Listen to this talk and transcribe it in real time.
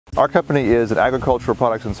Our company is an agricultural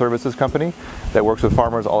products and services company that works with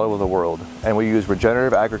farmers all over the world, and we use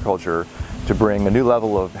regenerative agriculture to bring a new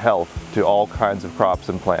level of health to all kinds of crops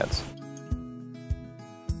and plants.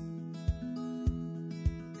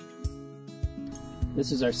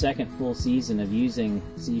 This is our second full season of using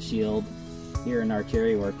C-Shield here in our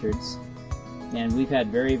cherry orchards, and we've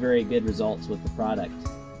had very, very good results with the product.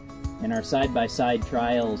 In our side-by-side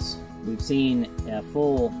trials, we've seen a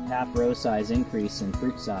full half-row size increase in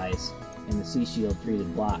fruit size in the C-Shield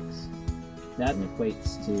treated blocks. That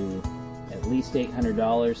equates to at least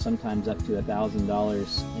 $800, sometimes up to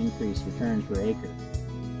 $1,000 increased return per acre.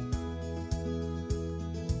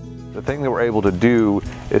 The thing that we're able to do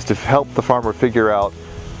is to help the farmer figure out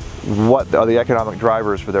what are the economic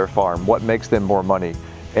drivers for their farm, what makes them more money,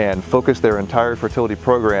 and focus their entire fertility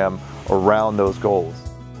program around those goals.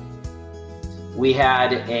 We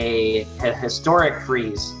had a historic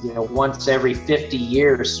freeze, once every 50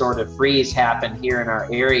 years sort of freeze happened here in our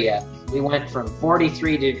area. We went from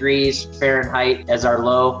 43 degrees Fahrenheit as our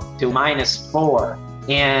low to -4.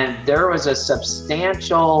 And there was a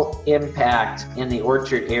substantial impact in the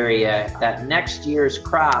orchard area. That next year's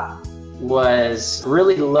crop was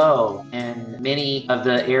really low in many of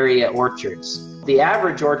the area orchards. The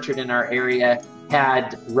average orchard in our area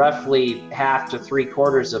had roughly half to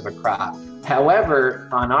 3/4 of a crop. However,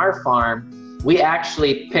 on our farm, we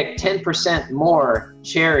actually picked 10% more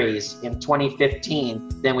cherries in 2015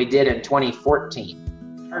 than we did in 2014.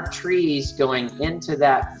 Our trees going into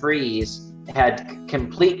that freeze had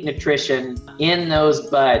complete nutrition in those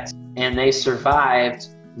buds, and they survived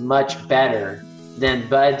much better than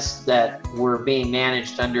buds that were being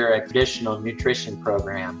managed under a traditional nutrition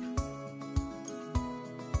program.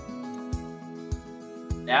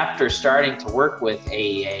 After starting to work with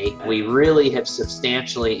AEA, we really have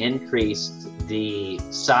substantially increased the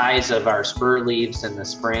size of our spur leaves in the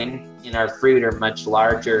spring, and our fruit are much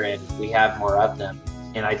larger and we have more of them.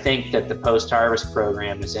 And I think that the post-harvest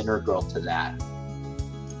program is integral to that.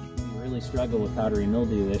 We really struggle with powdery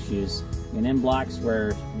mildew issues. And in blocks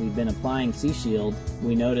where we've been applying C-Shield,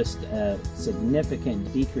 we noticed a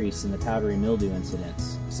significant decrease in the powdery mildew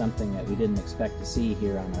incidence, something that we didn't expect to see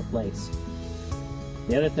here on our place.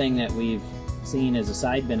 The other thing that we've seen as a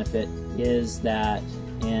side benefit is that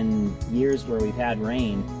in years where we've had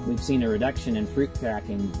rain, we've seen a reduction in fruit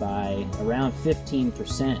cracking by around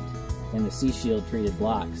 15% in the C-Shield treated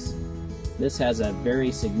blocks. This has a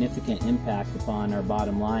very significant impact upon our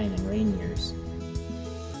bottom line in rain years.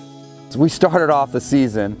 We started off the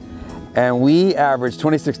season and we averaged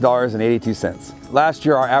 $26.82. Last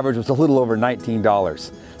year our average was a little over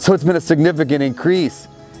 $19. So it's been a significant increase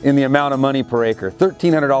in the amount of money per acre.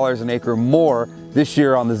 $1,300 an acre more this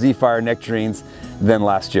year on the Z-Fire nectarines than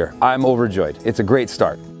last year. I'm overjoyed. It's a great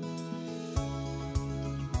start.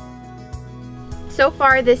 So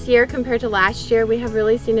far this year compared to last year, we have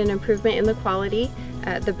really seen an improvement in the quality.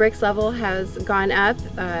 The Brix level has gone up.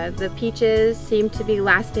 The peaches seem to be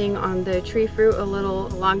lasting on the tree fruit a little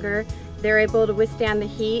longer. They're able to withstand the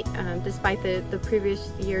heat despite the previous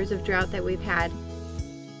years of drought that we've had.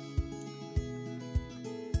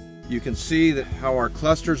 You can see that how our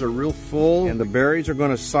clusters are real full and the berries are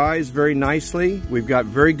going to size very nicely. We've got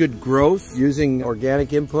very good growth using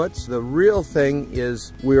organic inputs. The real thing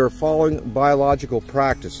is we are following biological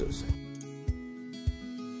practices.